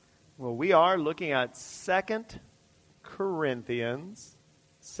Well, we are looking at 2 Corinthians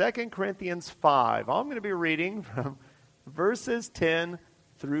 5. I'm going to be reading from verses 10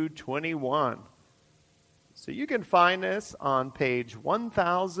 through 21. So you can find this on page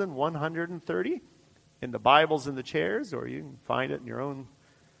 1130 in the Bibles in the chairs, or you can find it in your own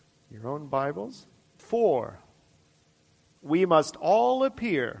Bibles. 4. We must all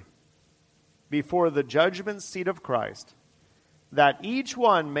appear before the judgment seat of Christ, that each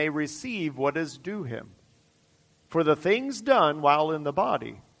one may receive what is due him, for the things done while in the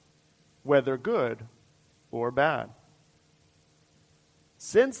body, whether good or bad.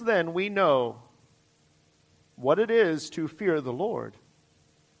 Since then we know what it is to fear the Lord,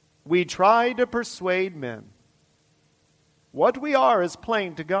 we try to persuade men. What we are is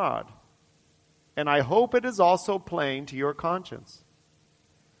plain to God, and I hope it is also plain to your conscience.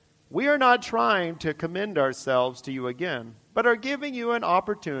 We are not trying to commend ourselves to you again, but are giving you an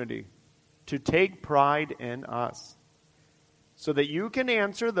opportunity to take pride in us, so that you can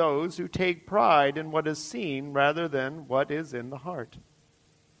answer those who take pride in what is seen rather than what is in the heart.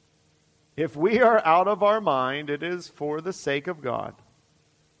 If we are out of our mind, it is for the sake of God.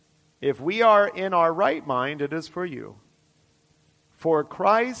 If we are in our right mind, it is for you. For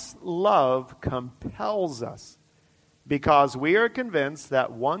Christ's love compels us, because we are convinced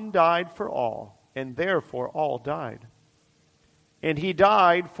that one died for all, and therefore all died. And he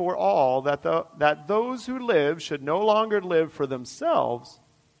died for all, that those who live should no longer live for themselves,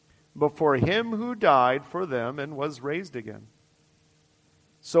 but for him who died for them and was raised again.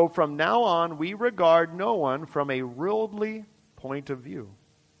 So from now on, we regard no one from a worldly point of view.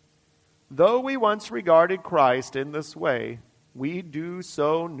 Though we once regarded Christ in this way, we do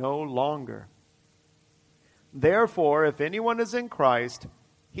so no longer. Therefore, if anyone is in Christ,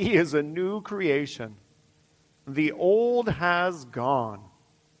 he is a new creation. The old has gone,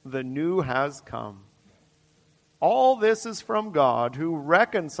 the new has come. All this is from God, who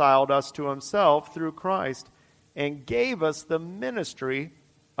reconciled us to himself through Christ and gave us the ministry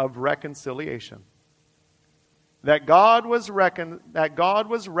of reconciliation. That God was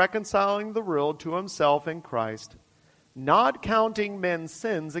reconciling the world to himself in Christ, not counting men's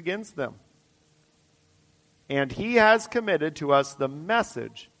sins against them. And he has committed to us the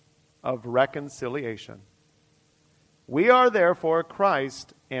message of reconciliation. We are therefore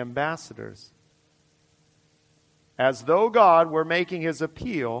Christ's ambassadors, as though God were making his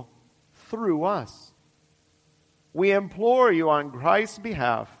appeal through us. We implore you on Christ's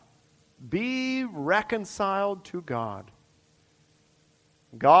behalf, be reconciled to God.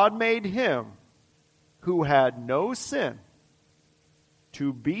 God made him who had no sin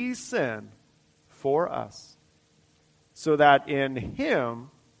to be sin for us, so that in him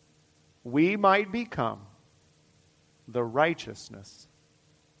we might become the righteousness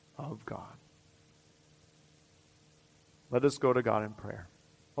of God. Let us go to God in prayer.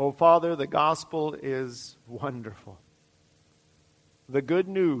 Oh, Father, the gospel is wonderful. The good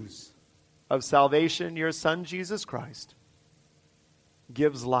news of salvation, your Son, Jesus Christ,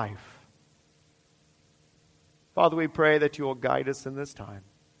 gives life. Father, we pray that you will guide us in this time.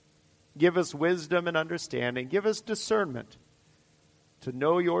 Give us wisdom and understanding. Give us discernment to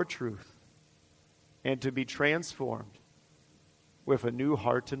know your truth and to be transformed with a new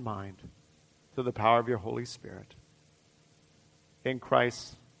heart and mind through the power of your Holy Spirit. In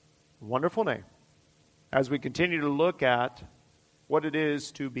Christ's wonderful name, as we continue to look at what it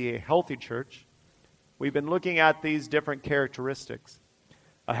is to be a healthy church, we've been looking at these different characteristics.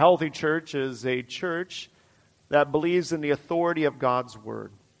 A healthy church is a church that believes in the authority of God's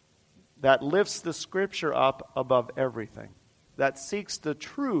Word, that lifts the Scripture up above everything, that seeks the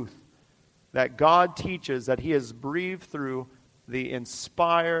truth that God teaches, that he has breathed through the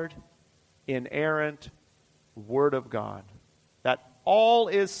inspired, inerrant Word of God, that all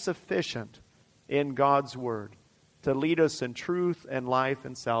is sufficient in God's Word to lead us in truth and life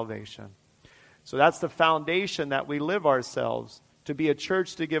and salvation. So that's the foundation that we live ourselves. To be a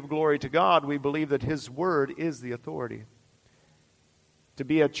church to give glory to God, we believe that his Word is the authority. To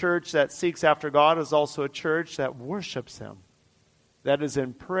be a church that seeks after God is also a church that worships him, that is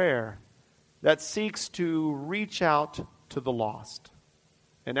in prayer, that seeks to reach out to the lost.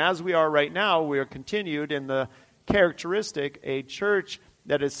 And as we are right now, we are continued in the characteristic, a church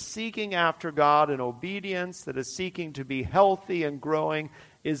that is seeking after God in obedience, that is seeking to be healthy and growing,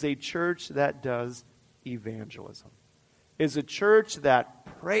 is a church that does evangelism. Is a church that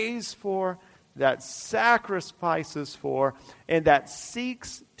prays for, that sacrifices for, and that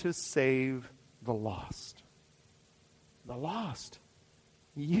seeks to save the lost. The lost.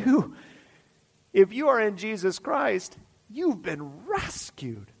 If you are in Jesus Christ, you've been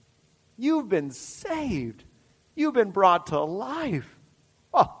rescued. You've been saved. You've been brought to life.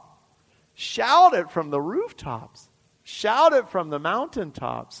 Oh, shout it from the rooftops. Shout it from the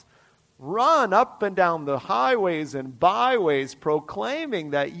mountaintops. Run up and down the highways and byways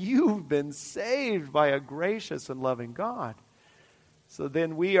proclaiming that you've been saved by a gracious and loving God. So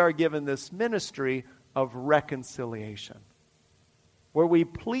then we are given this ministry of reconciliation, where we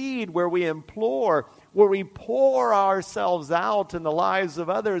plead, where we implore, where we pour ourselves out in the lives of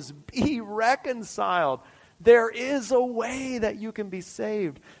others. Be reconciled. There is a way that you can be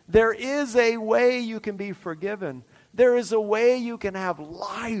saved. There is a way you can be forgiven. There is a way you can have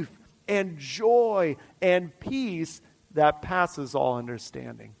life and joy and peace that passes all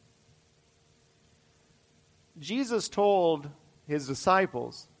understanding. Jesus told his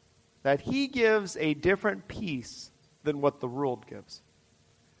disciples that he gives a different peace than what the world gives.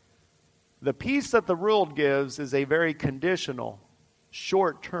 The peace that the world gives is a very conditional,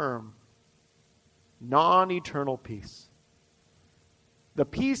 short-term, non-eternal peace. The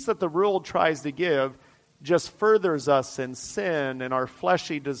peace that the world tries to give just furthers us in sin and our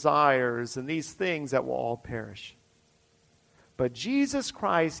fleshly desires and these things that will all perish. But Jesus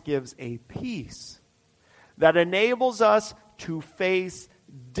Christ gives a peace that enables us to face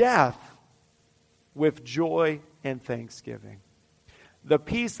death with joy and thanksgiving. The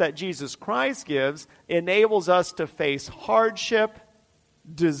peace that Jesus Christ gives enables us to face hardship,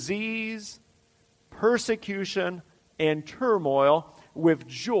 disease, persecution, and turmoil with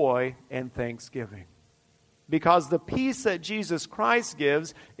joy and thanksgiving. Because the peace that Jesus Christ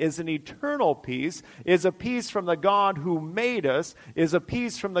gives is an eternal peace, is a peace from the God who made us, is a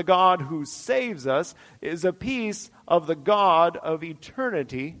peace from the God who saves us, is a peace of the God of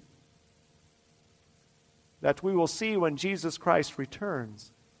eternity that we will see when Jesus Christ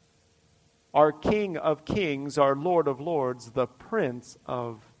returns. Our King of Kings, our Lord of Lords, the Prince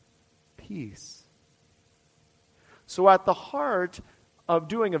of Peace. So at the heart of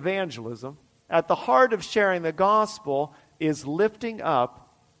doing evangelism, at the heart of sharing the gospel, is lifting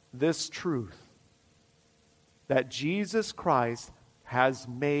up this truth that Jesus Christ has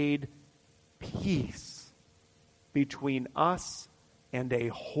made peace between us and a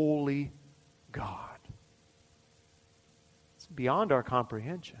holy God. It's beyond our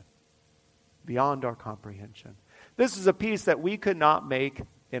comprehension. Beyond our comprehension. This is a peace that we could not make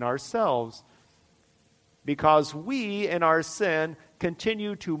in ourselves, because we, in our sin,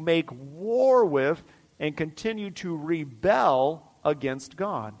 continue to make war with and continue to rebel against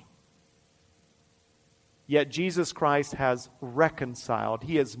God. Yet Jesus Christ has reconciled.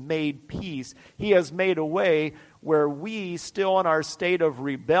 He has made peace. He has made a way where we, still in our state of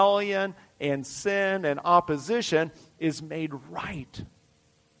rebellion and sin and opposition, is made right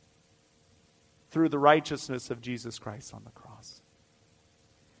through the righteousness of Jesus Christ on the cross.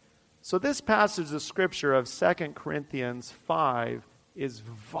 So this passage of Scripture of 2 Corinthians 5 is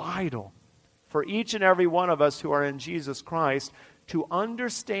vital for each and every one of us who are in Jesus Christ to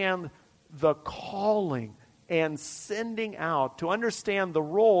understand the calling and sending out, to understand the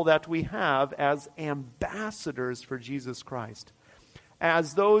role that we have as ambassadors for Jesus Christ,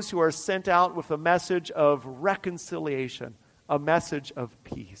 as those who are sent out with a message of reconciliation, a message of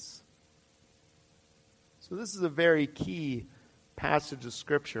peace. So this is a very key passage of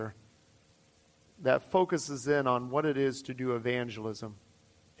Scripture that focuses in on what it is to do evangelism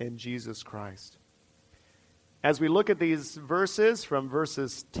in Jesus Christ. As we look at these verses, from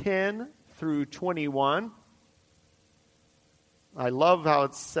verses 10 through 21, I love how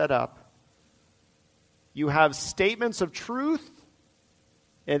it's set up. You have statements of truth,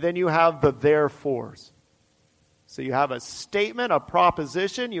 and then you have the therefores. So you have a statement, a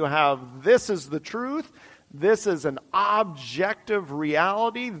proposition. You have, this is the truth. This is an objective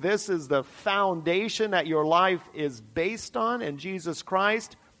reality. This is the foundation that your life is based on in Jesus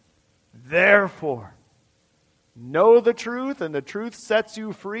Christ. Therefore, know the truth, and the truth sets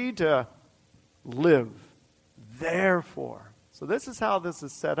you free to live. Therefore. So this is how this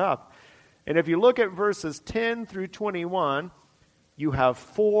is set up. And if you look at verses 10 through 21, you have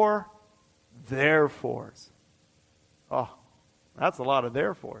 4 therefores. Oh, that's a lot of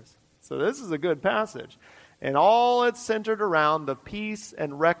therefores. So this is a good passage. And all it's centered around the peace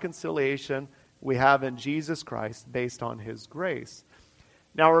and reconciliation we have in Jesus Christ based on His grace.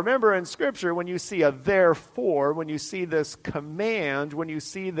 Now remember, in Scripture, when you see a therefore, when you see this command, when you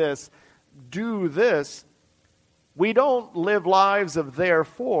see this do this, we don't live lives of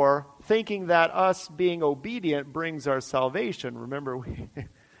therefore thinking that us being obedient brings our salvation. Remember,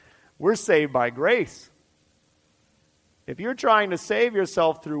 we're saved by grace. If you're trying to save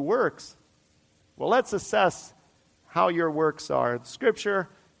yourself through works, well, let's assess how your works are. Scripture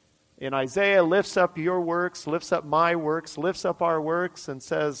in Isaiah lifts up your works, lifts up my works, lifts up our works, and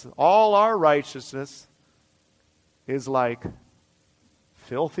says all our righteousness is like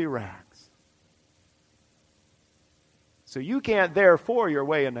filthy rags. So you can't therefore your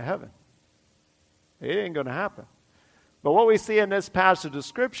way into heaven. It ain't going to happen. But what we see in this passage of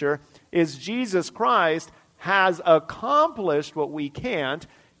Scripture is Jesus Christ has accomplished what we can't.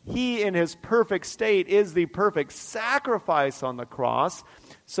 He, in his perfect state, is the perfect sacrifice on the cross.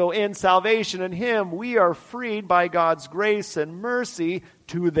 So in salvation in him, we are freed by God's grace and mercy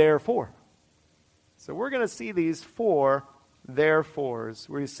to therefore. So we're going to see these four therefores.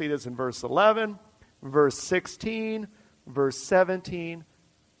 We see this in verse 11, verse 16, verse 17,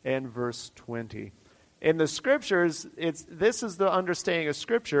 and verse 20. In the Scriptures, this is the understanding of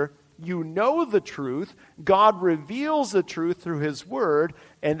Scripture. You know the truth. God reveals the truth through his word,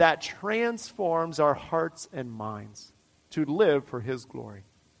 and that transforms our hearts and minds to live for his glory.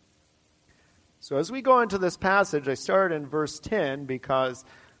 So as we go into this passage, I started in verse 10 because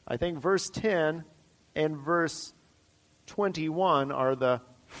I think verse 10 and verse 21 are the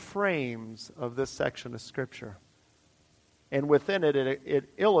frames of this section of Scripture. And within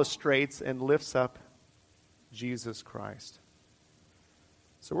it illustrates and lifts up Jesus Christ.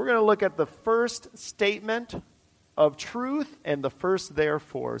 So we're going to look at the first statement of truth and the first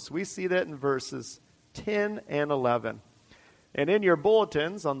therefore. So we see that in verses 10 and 11. And in your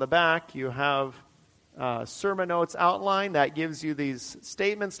bulletins on the back, you have sermon notes outline that gives you these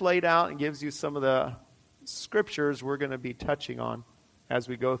statements laid out and gives you some of the scriptures we're going to be touching on as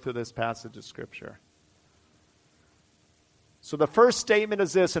we go through this passage of Scripture. So the first statement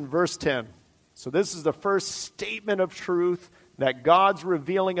is this in verse 10. So this is the first statement of truth that God's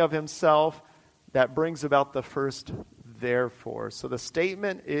revealing of himself that brings about the first therefore. So the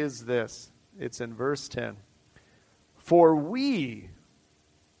statement is this. It's in verse 10. For we,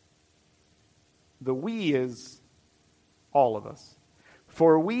 the we is all of us.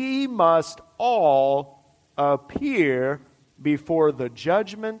 For we must all appear before the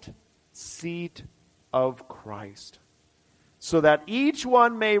judgment seat of Christ, so that each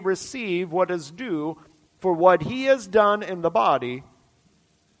one may receive what is due for what he has done in the body,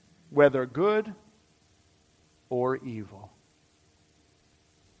 whether good or evil.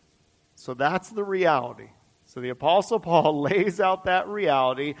 So that's the reality. So the Apostle Paul lays out that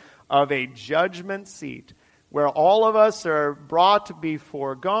reality of a judgment seat where all of us are brought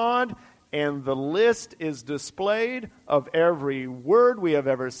before God, and the list is displayed of every word we have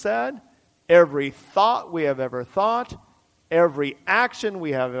ever said, every thought we have ever thought, every action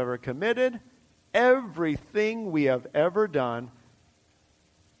we have ever committed, everything we have ever done,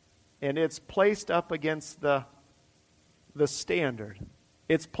 and it's placed up against the standard.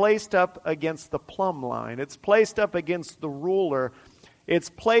 It's placed up against the plumb line. It's placed up against the ruler. It's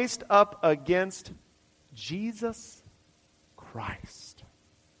placed up against Jesus Christ.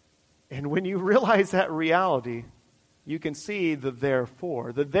 And when you realize that reality, you can see the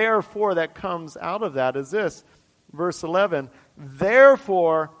therefore. The therefore that comes out of that is this. Verse 11,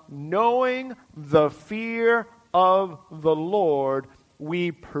 therefore, knowing the fear of the Lord,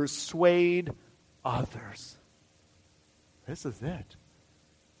 we persuade others. This is it.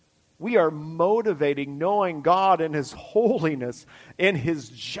 We are motivating knowing God in his holiness, in his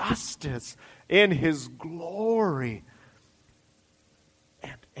justice, in his glory.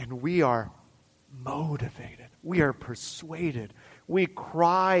 And we are motivated. We are persuaded. We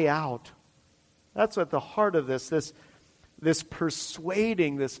cry out. That's at the heart of this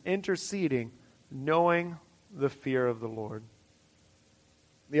persuading, this interceding, knowing the fear of the Lord.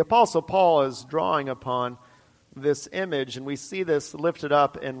 The Apostle Paul is drawing upon this image, and we see this lifted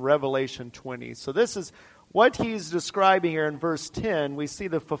up in Revelation 20. So this is what he's describing here in verse 10. We see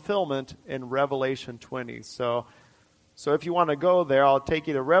the fulfillment in Revelation 20. So if you want to go there, I'll take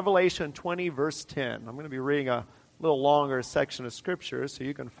you to Revelation 20, verse 10. I'm going to be reading a little longer section of Scripture so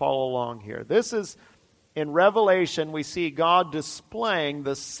you can follow along here. This is, in Revelation, we see God displaying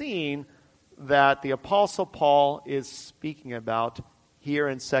the scene that the Apostle Paul is speaking about here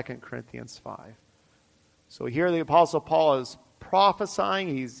in 2 Corinthians 5. So here the Apostle Paul is prophesying,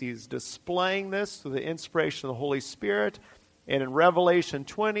 he's displaying this through the inspiration of the Holy Spirit. And in Revelation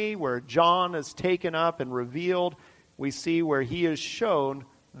 20, where John is taken up and revealed, we see where he is shown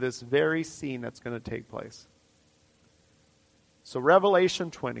this very scene that's going to take place. So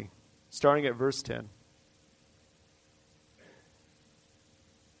Revelation 20, starting at verse 10.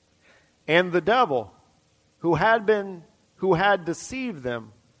 And the devil, who had deceived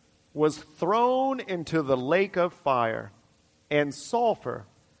them, was thrown into the lake of fire and sulfur,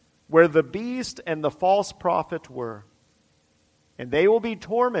 where the beast and the false prophet were. and they will be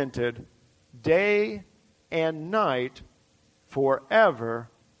tormented day and night forever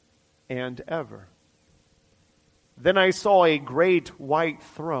and ever. Then I saw a great white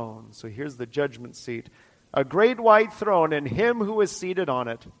throne. So here's the judgment seat. A great white throne, and him who was seated on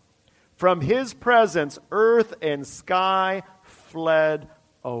it. From his presence, earth and sky fled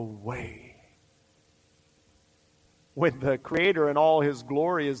away. When the Creator in all his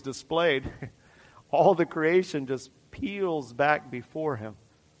glory is displayed, all the creation just peels back before him.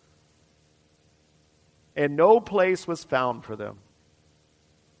 And no place was found for them.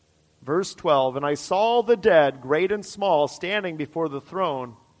 Verse 12, and I saw the dead, great and small, standing before the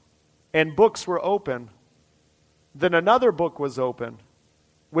throne, and books were opened. Then another book was opened,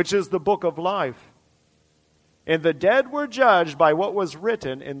 which is the book of life. And the dead were judged by what was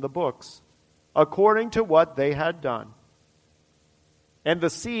written in the books, according to what they had done. And the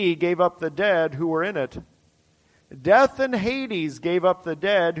sea gave up the dead who were in it. Death and Hades gave up the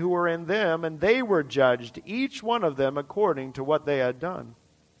dead who were in them, and they were judged, each one of them according to what they had done.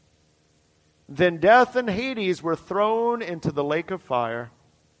 Then death and Hades were thrown into the lake of fire.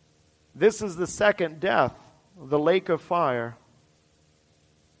 This is the second death, the lake of fire.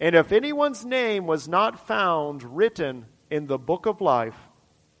 And if anyone's name was not found written in the book of life,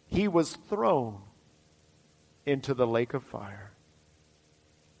 he was thrown into the lake of fire.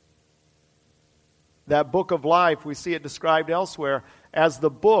 That book of life, we see it described elsewhere as the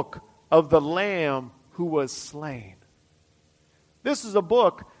book of the Lamb who was slain. This is a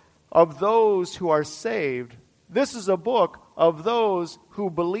book of those who are saved. This is a book of those who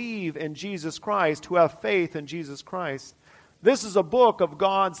believe in Jesus Christ, who have faith in Jesus Christ. This is a book of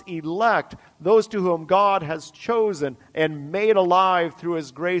God's elect, those to whom God has chosen and made alive through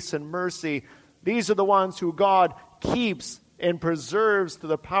His grace and mercy. These are the ones who God keeps and preserves through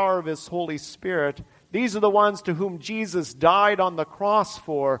the power of His Holy Spirit. These are the ones to whom Jesus died on the cross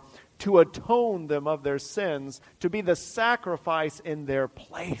for, to atone them of their sins, to be the sacrifice in their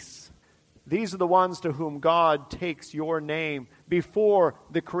place. These are the ones to whom God takes your name before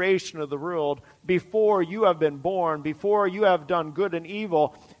the creation of the world, before you have been born, before you have done good and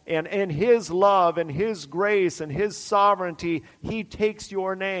evil. And in His love and His grace and His sovereignty, He takes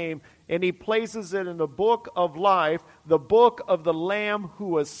your name and He places it in the book of life, the book of the Lamb who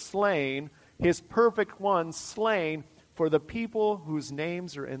was slain, His perfect one slain for the people whose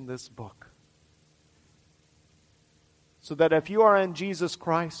names are in this book. So that if you are in Jesus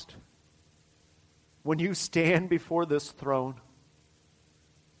Christ, when you stand before this throne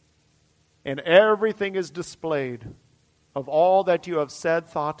and everything is displayed of all that you have said,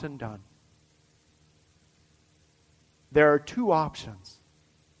 thought, and done, there are two options.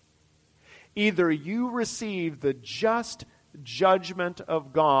 Either you receive the just judgment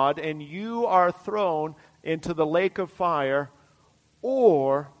of God and you are thrown into the lake of fire,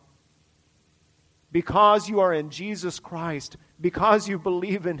 or because you are in Jesus Christ, because you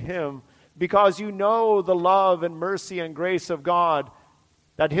believe in Him, because you know the love and mercy and grace of God,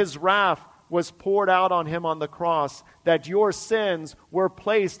 that His wrath was poured out on Him on the cross, that your sins were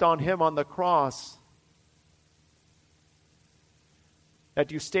placed on Him on the cross,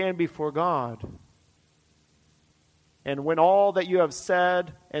 that you stand before God. And when all that you have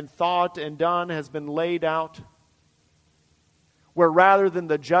said and thought and done has been laid out, where rather than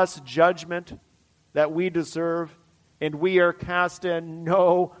the just judgment that we deserve and we are cast in,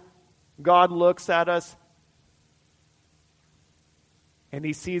 no, God looks at us and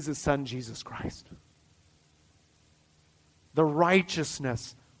He sees His Son, Jesus Christ. The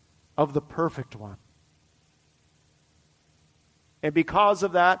righteousness of the perfect one. And because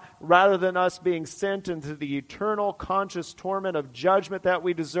of that, rather than us being sent into the eternal conscious torment of judgment that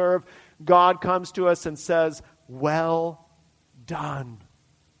we deserve, God comes to us and says, well done,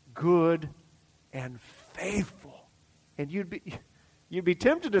 good and faithful. And you'd be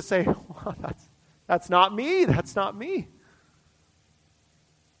tempted to say, well, that's not me, that's not me.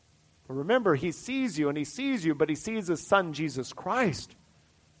 But remember, He sees you, but He sees His Son, Jesus Christ,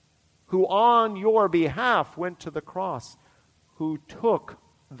 who on your behalf went to the cross, who took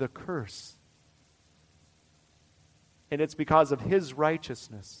the curse. And it's because of His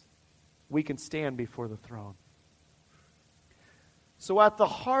righteousness we can stand before the throne. So at the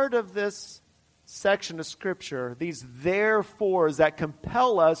heart of this section of Scripture, these therefores that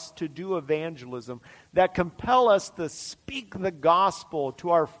compel us to do evangelism, that compel us to speak the gospel to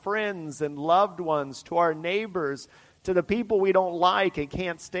our friends and loved ones, to our neighbors, to the people we don't like and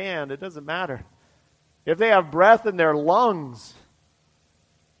can't stand. It doesn't matter. If they have breath in their lungs,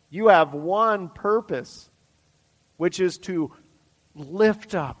 you have one purpose, which is to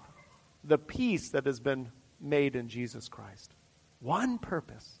lift up the peace that has been made in Jesus Christ. One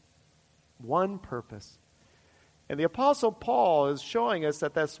purpose. One purpose. And the Apostle Paul is showing us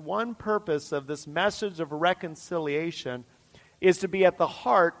that this one purpose of this message of reconciliation is to be at the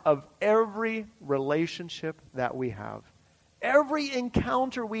heart of every relationship that we have. Every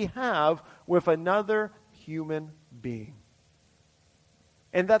encounter we have with another human being.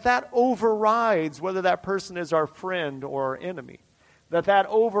 And that overrides whether that person is our friend or our enemy. That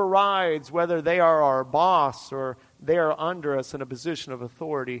overrides whether they are our boss or they are under us in a position of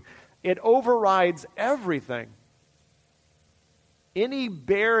authority. It overrides everything. Any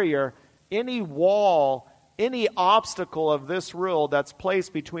barrier, any wall, any obstacle of this world that's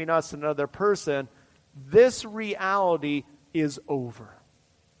placed between us and another person, this reality is over.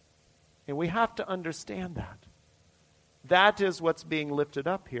 And we have to understand that. That is what's being lifted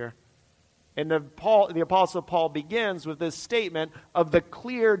up here. And the Apostle Paul begins with this statement of the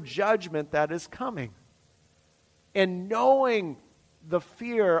clear judgment that is coming. And knowing the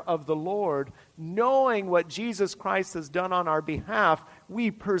fear of the Lord, knowing what Jesus Christ has done on our behalf, we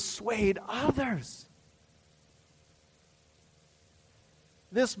persuade others.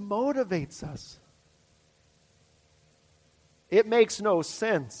 This motivates us. It makes no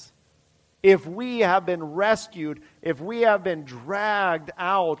sense. If we have been rescued, if we have been dragged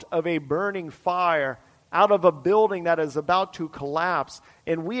out of a burning fire, out of a building that is about to collapse,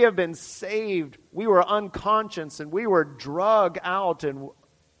 and we have been saved, we were unconscious, and we were drugged out and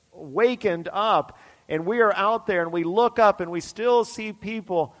wakened up, and we are out there, and we look up, and we still see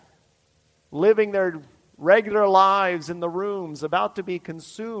people living their regular lives in the rooms, about to be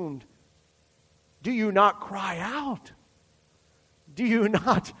consumed. Do you not cry out? Do you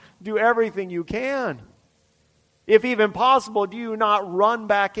not do everything you can? If even possible, do you not run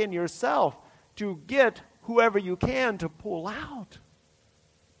back in yourself to get whoever you can to pull out?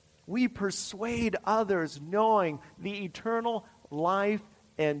 We persuade others knowing the eternal life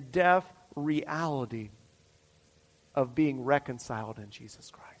and death reality of being reconciled in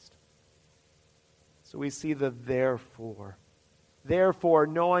Jesus Christ. So we see the therefore. Therefore,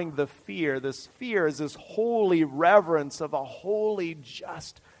 knowing the fear, this fear is this holy reverence of a holy,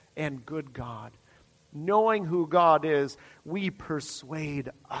 just, and good God. Knowing who God is, we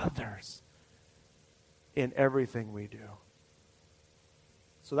persuade others in everything we do.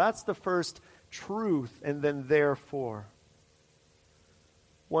 So that's the first truth, and then therefore.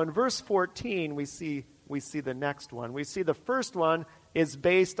 Well, in verse 14, we see the next one. We see the first one is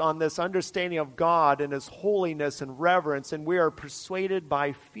based on this understanding of God and His holiness and reverence, and we are persuaded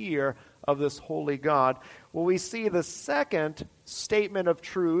by fear of this holy God. Well, we see the second statement of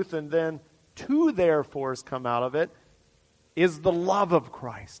truth, and then two therefores come out of it, is the love of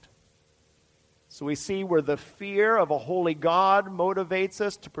Christ. So we see where the fear of a holy God motivates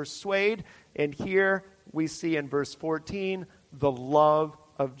us to persuade, and here we see in verse 14, the love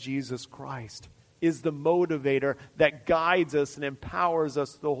of Jesus Christ is the motivator that guides us and empowers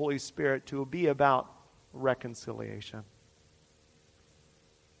us, the Holy Spirit, to be about reconciliation.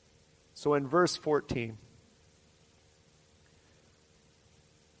 So in verse 14,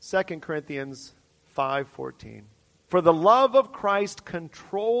 2 Corinthians 5:14, for the love of Christ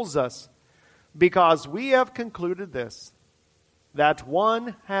controls us, because we have concluded this, that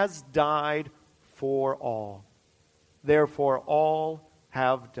one has died for all. Therefore all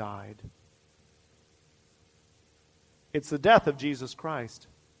have died. It's the death of Jesus Christ.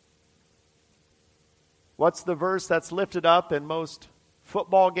 What's the verse that's lifted up in most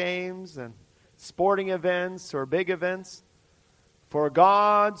football games and sporting events or big events? For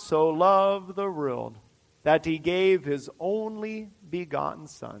God so loved the world that He gave His only begotten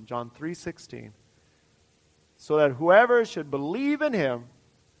Son, John 3:16, so that whoever should believe in Him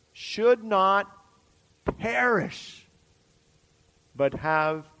should not perish, but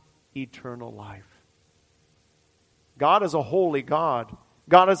have eternal life. God is a holy God.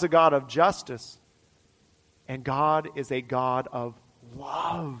 God is a God of justice. And God is a God of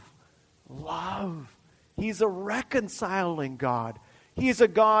love. Love. He's a reconciling God. He's a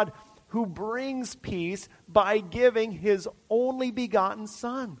God who brings peace by giving His only begotten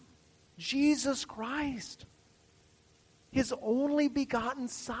Son, Jesus Christ. His only begotten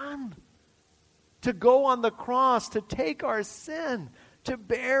Son. To go on the cross, to take our sin, to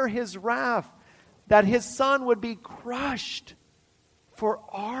bear His wrath, that His Son would be crushed for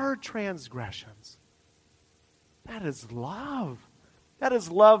our transgressions. That is love. That is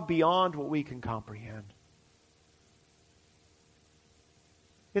love beyond what we can comprehend.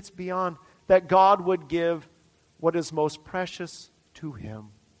 It's beyond that God would give what is most precious to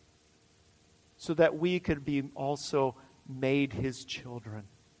Him, so that we could be also made His children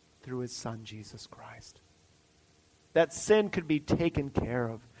through His Son, Jesus Christ. that sin could be taken care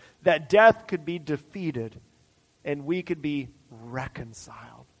of, that death could be defeated, and we could be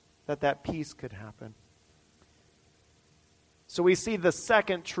reconciled, that peace could happen. So we see the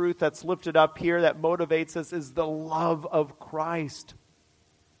second truth that's lifted up here that motivates us is the love of Christ.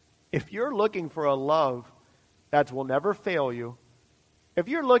 If you're looking for a love that will never fail you, if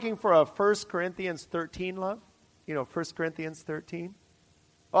you're looking for a 1 Corinthians 13 love, 1 Corinthians 13,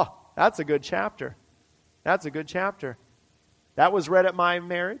 oh, that's a good chapter. That's a good chapter. That was read at my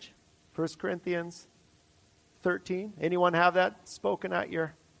marriage, 1 Corinthians 13. Anyone have that spoken at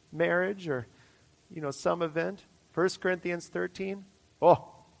your marriage or, some event? 1 Corinthians 13. Oh,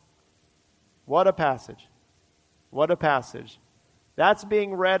 what a passage. What a passage. That's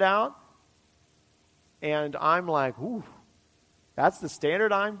being read out, and I'm like, ooh, that's the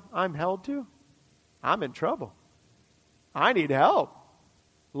standard I'm held to? I'm in trouble. I need help.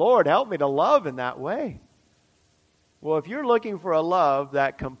 Lord, help me to love in that way. Well, if you're looking for a love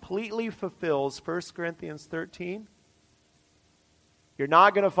that completely fulfills 1 Corinthians 13, you're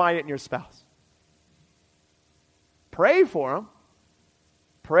not going to find it in your spouse. Pray for them.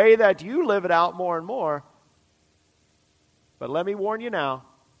 Pray that you live it out more and more. But let me warn you now,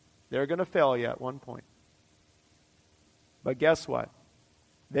 they're going to fail you at one point. But guess what?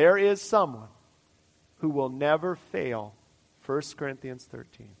 There is someone who will never fail 1 Corinthians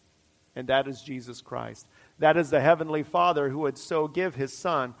 13. And that is Jesus Christ. That is the Heavenly Father who would so give His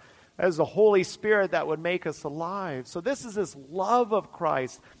Son. That is the Holy Spirit that would make us alive. So this is this love of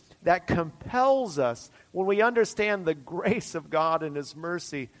Christ that compels us when we understand the grace of God and His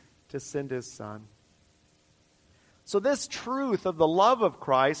mercy to send His Son. So this truth of the love of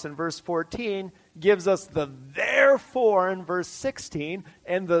Christ in verse 14 gives us the therefore in verse 16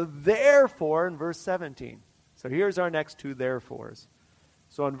 and the therefore in verse 17. So here's our next two therefores.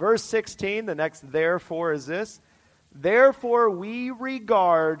 So in verse 16, the next therefore is this: therefore we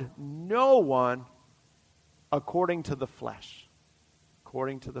regard no one according to the flesh.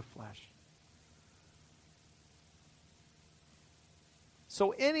 According to the flesh.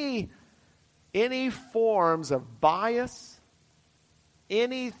 So any forms of bias,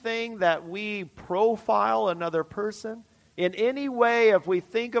 anything that we profile another person, in any way if we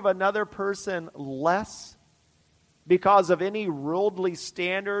think of another person less because of any worldly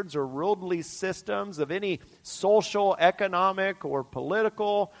standards or worldly systems of any social, economic, or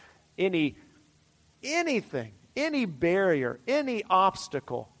political, anything, any barrier, any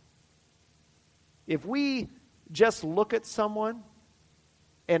obstacle, if we just look at someone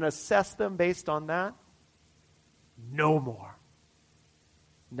and assess them based on that, no more.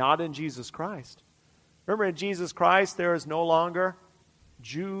 Not in Jesus Christ. Remember, in Jesus Christ, there is no longer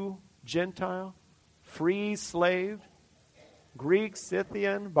Jew, Gentile, free, slave, Greek,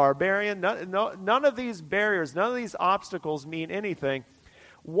 Scythian, barbarian. None of these barriers, none of these obstacles mean anything.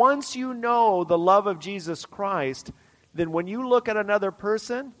 Once you know the love of Jesus Christ, then when you look at another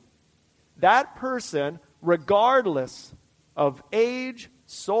person, that person, regardless of age,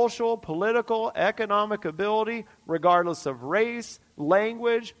 social, political, economic ability, regardless of race,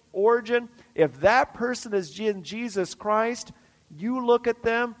 language, origin, if that person is in Jesus Christ, you look at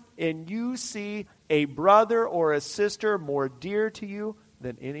them and you see a brother or a sister more dear to you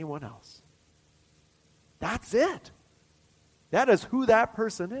than anyone else. That's it. That is who that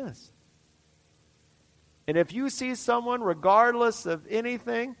person is. And if you see someone, regardless of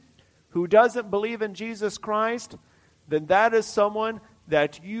anything, who doesn't believe in Jesus Christ, then that is someone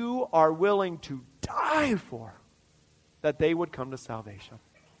that you are willing to die for, that they would come to salvation.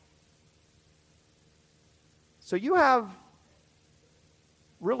 So you have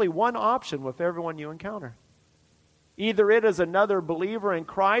really one option with everyone you encounter. Either it is another believer in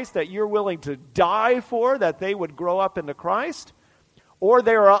Christ that you're willing to die for, that they would grow up into Christ, or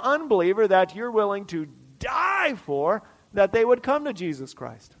they're an unbeliever that you're willing to die for, that they would come to Jesus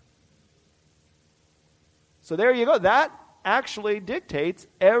Christ. So there you go. That actually dictates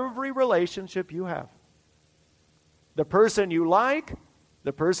every relationship you have. The person you like,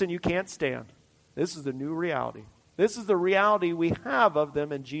 the person you can't stand. This is the new reality. This is the reality we have of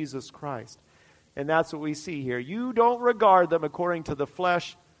them in Jesus Christ. And that's what we see here. You don't regard them according to the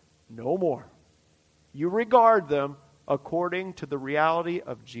flesh no more. You regard them according to the reality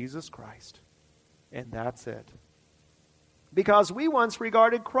of Jesus Christ. And that's it. Because we once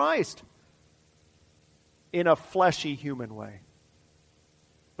regarded Christ in a fleshy human way.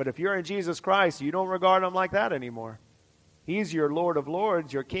 But if you're in Jesus Christ, you don't regard Him like that anymore. He's your Lord of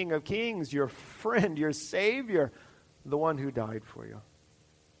Lords, your King of Kings, your friend, your Savior, the one who died for you.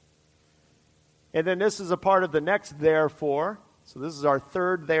 And then this is a part of the next therefore. So this is our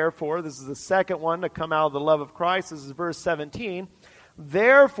third therefore. This is the second one to come out of the love of Christ. This is verse 17.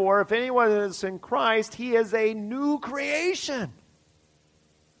 Therefore, if anyone is in Christ, he is a new creation.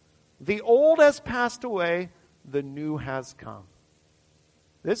 The old has passed away, the new has come.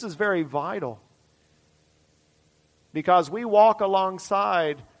 This is very vital, because we walk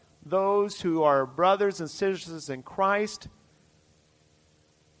alongside those who are brothers and sisters in Christ.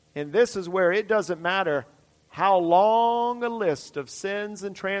 And this is where it doesn't matter how long a list of sins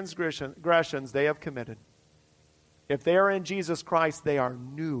and transgressions they have committed. If they are in Jesus Christ, they are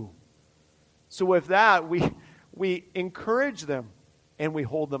new. So with that, we encourage them and we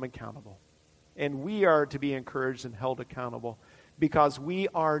hold them accountable. And we are to be encouraged and held accountable because we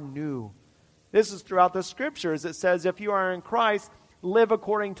are new. This is throughout the Scriptures. It says, if you are in Christ, live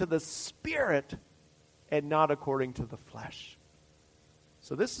according to the Spirit and not according to the flesh.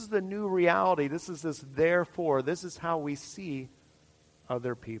 So this is the new reality. This is this therefore. This is how we see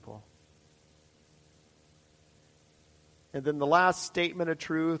other people. And then the last statement of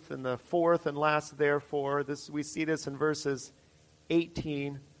truth and the fourth and last therefore, we see this in verses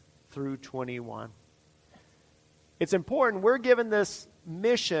 18 through 21. It's important. We're given this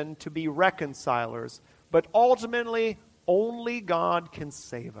mission to be reconcilers, but ultimately only God can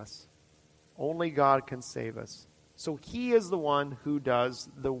save us. Only God can save us. So He is the one who does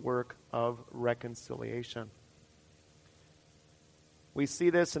the work of reconciliation. We see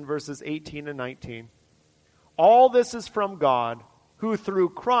this in verses 18 and 19. All this is from God, who through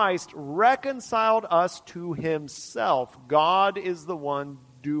Christ reconciled us to Himself. God is the one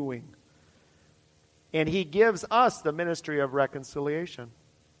doing. And He gives us the ministry of reconciliation.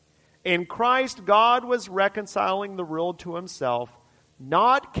 In Christ, God was reconciling the world to Himself,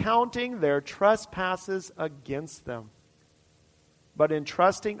 not counting their trespasses against them, but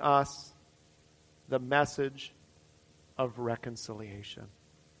entrusting us the message of reconciliation.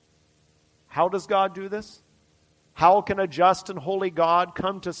 How does God do this? How can a just and holy God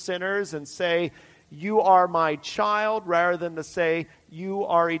come to sinners and say, you are my child, rather than to say, you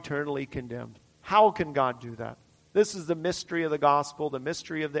are eternally condemned? How can God do that? This is the mystery of the gospel, the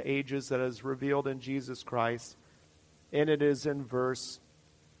mystery of the ages that is revealed in Jesus Christ. And it is in verse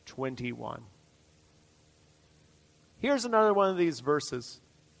 21. Here's another one of these verses.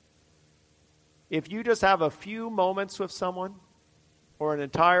 If you just have a few moments with someone or an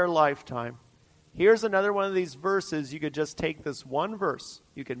entire lifetime, here's another one of these verses. You could just take this one verse.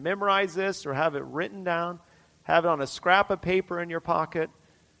 You could memorize this or have it written down, have it on a scrap of paper in your pocket,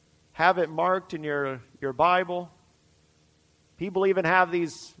 have it marked in your Bible. People even have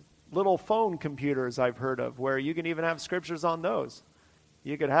these little phone computers I've heard of where you can even have scriptures on those.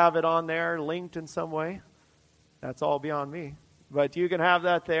 You could have it on there linked in some way. That's all beyond me. But you can have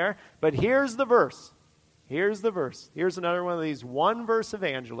that there. But here's the verse. Here's the verse. Here's another one of these one-verse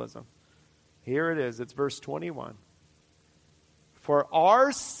evangelism. Here it is. It's verse 21. For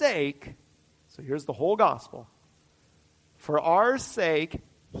our sake, so here's the whole gospel. For our sake,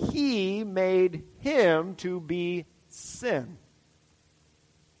 He made Him to be sin,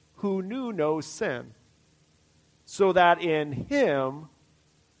 who knew no sin, so that in Him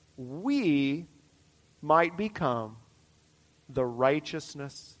we might become the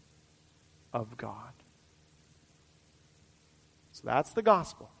righteousness of God. So that's the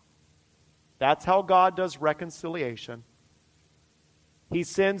gospel. That's how God does reconciliation. He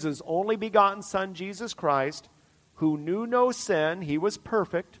sends His only begotten Son, Jesus Christ, who knew no sin. He was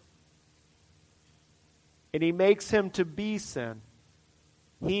perfect. And He makes Him to be sin.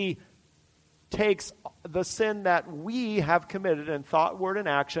 He takes the sin that we have committed in thought, word, and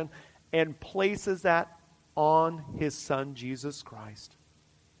action and places that on His Son, Jesus Christ.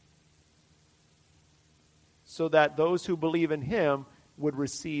 So that those who believe in Him would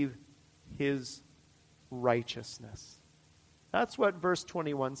receive His righteousness. That's what verse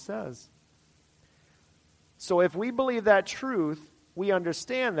 21 says. So if we believe that truth, we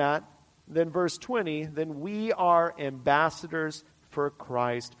understand that, then verse 20, then we are ambassadors for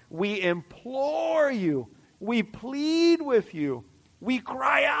Christ. We implore you. We plead with you. We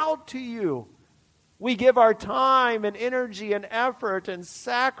cry out to you. We give our time and energy and effort and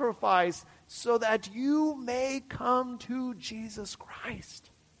sacrifice so that you may come to Jesus Christ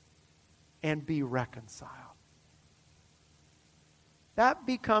and be reconciled. That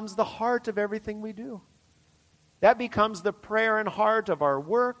becomes the heart of everything we do. That becomes the prayer and heart of our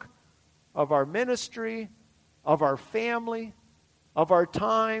work, of our ministry, of our family, of our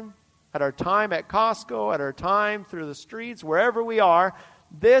time, at Costco, at our time through the streets, wherever we are.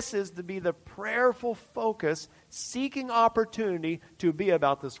 This is to be the prayerful focus, seeking opportunity to be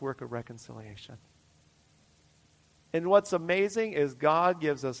about this work of reconciliation. And what's amazing is God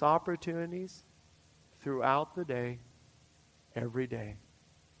gives us opportunities throughout the day, every day.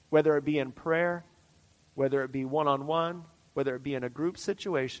 Whether it be in prayer, whether it be one-on-one, whether it be in a group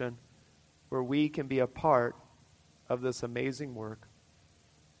situation, where we can be a part of this amazing work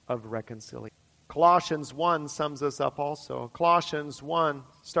of reconciliation. Colossians 1 sums this up also. Colossians 1,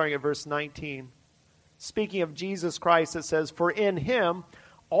 starting at verse 19. Speaking of Jesus Christ, it says, "For in him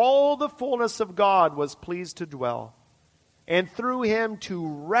all the fullness of God was pleased to dwell, and through him to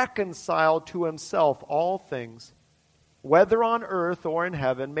reconcile to himself all things, whether on earth or in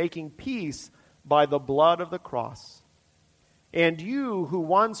heaven, making peace by the blood of the cross. And you who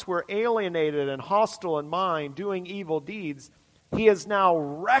once were alienated and hostile in mind, doing evil deeds, he is now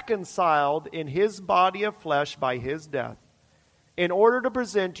reconciled in his body of flesh by his death, in order to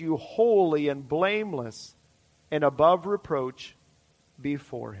present you holy and blameless and above reproach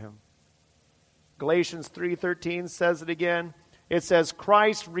before him." Galatians 3:13 says it again. It says,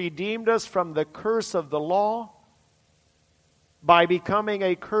 "Christ redeemed us from the curse of the law by becoming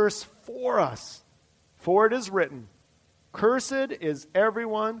a curse for us. For it is written, 'Cursed is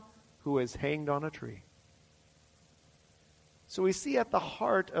everyone who is hanged on a tree.'" So we see at the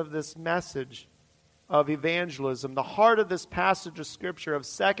heart of this message of evangelism, the heart of this passage of Scripture of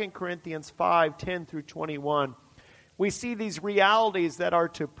 2 Corinthians 5:10 through 21, we see these realities that are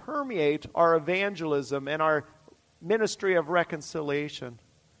to permeate our evangelism and our ministry of reconciliation.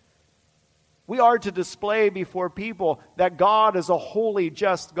 We are to display before people that God is a holy,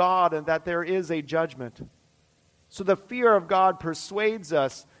 just God and that there is a judgment. So the fear of God persuades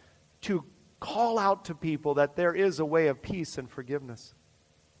us to call out to people that there is a way of peace and forgiveness.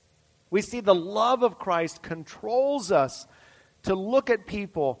 We see the love of Christ controls us to look at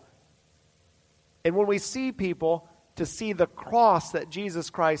people, and when we see people, to see the cross that Jesus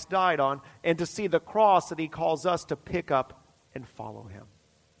Christ died on, and to see the cross that he calls us to pick up and follow him.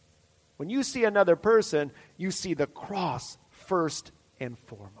 When you see another person, you see the cross first and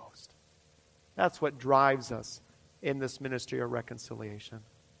foremost. That's what drives us in this ministry of reconciliation.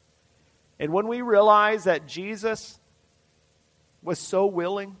 And when we realize that Jesus was so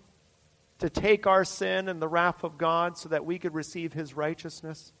willing to take our sin and the wrath of God so that we could receive his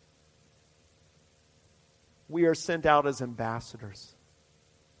righteousness, we are sent out as ambassadors.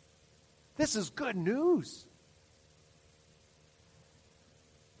 This is good news.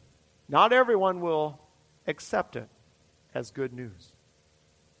 Not everyone will accept it as good news.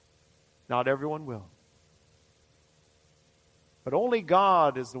 Not everyone will. But only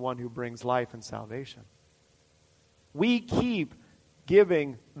God is the one who brings life and salvation. We keep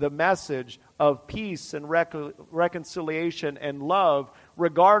giving the message of peace and reconciliation and love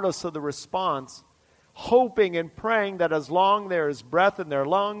regardless of the response, hoping and praying that as long there is breath in their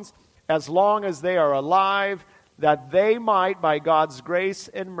lungs, as long as they are alive, that they might, by God's grace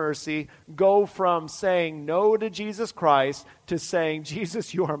and mercy, go from saying no to Jesus Christ to saying,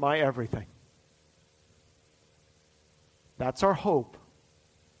 "Jesus, you are my everything." That's our hope.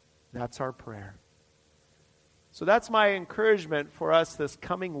 That's our prayer. So that's my encouragement for us this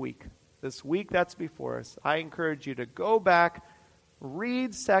coming week. This week that's before us. I encourage you to go back,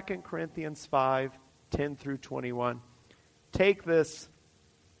 read 2 Corinthians 5:10 through 21. Take this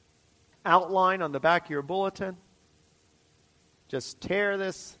outline on the back of your bulletin. Just tear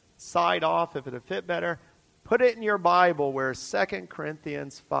this side off if it'll fit better. Put it in your Bible where 2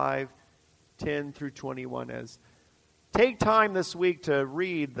 Corinthians 5:10 through 21 is. Take time this week to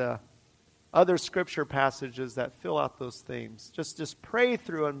read the other scripture passages that fill out those themes. Just pray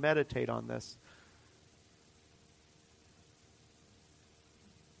through and meditate on this.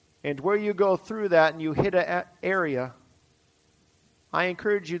 And where you go through that and you hit an area, I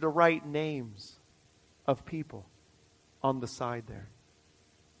encourage you to write names of people on the side there.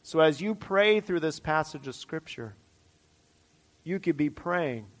 So as you pray through this passage of Scripture, you could be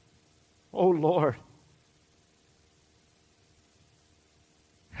praying, "Oh Lord,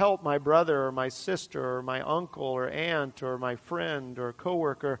 help my brother or my sister or my uncle or aunt or my friend or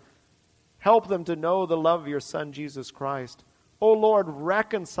coworker. Help them to know the love of your Son, Jesus Christ. Oh Lord,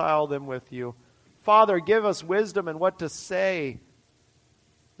 reconcile them with you. Father, give us wisdom in what to say,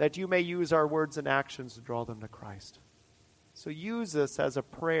 that you may use our words and actions to draw them to Christ." So use this as a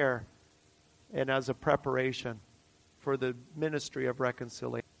prayer and as a preparation for the ministry of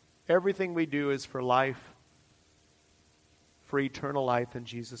reconciliation. Everything we do is for life, for eternal life in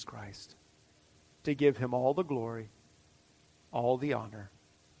Jesus Christ, to give him all the glory, all the honor,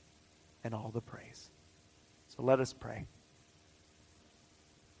 and all the praise. So let us pray.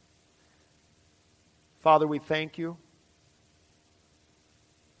 Father, we thank you.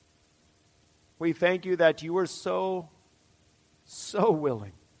 We thank you that you were so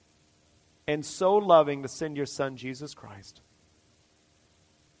willing and so loving to send your Son, Jesus Christ.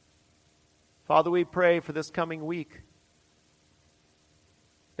 Father, we pray for this coming week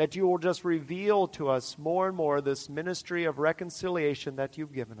that you will just reveal to us more and more this ministry of reconciliation that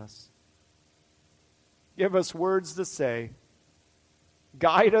you've given us. Give us words to say.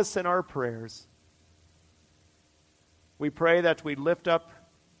 Guide us in our prayers. We pray that we lift up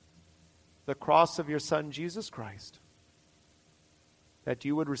the cross of your Son, Jesus Christ, that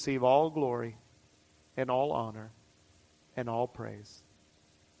you would receive all glory and all honor and all praise.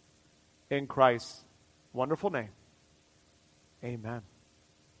 In Christ's wonderful name, amen.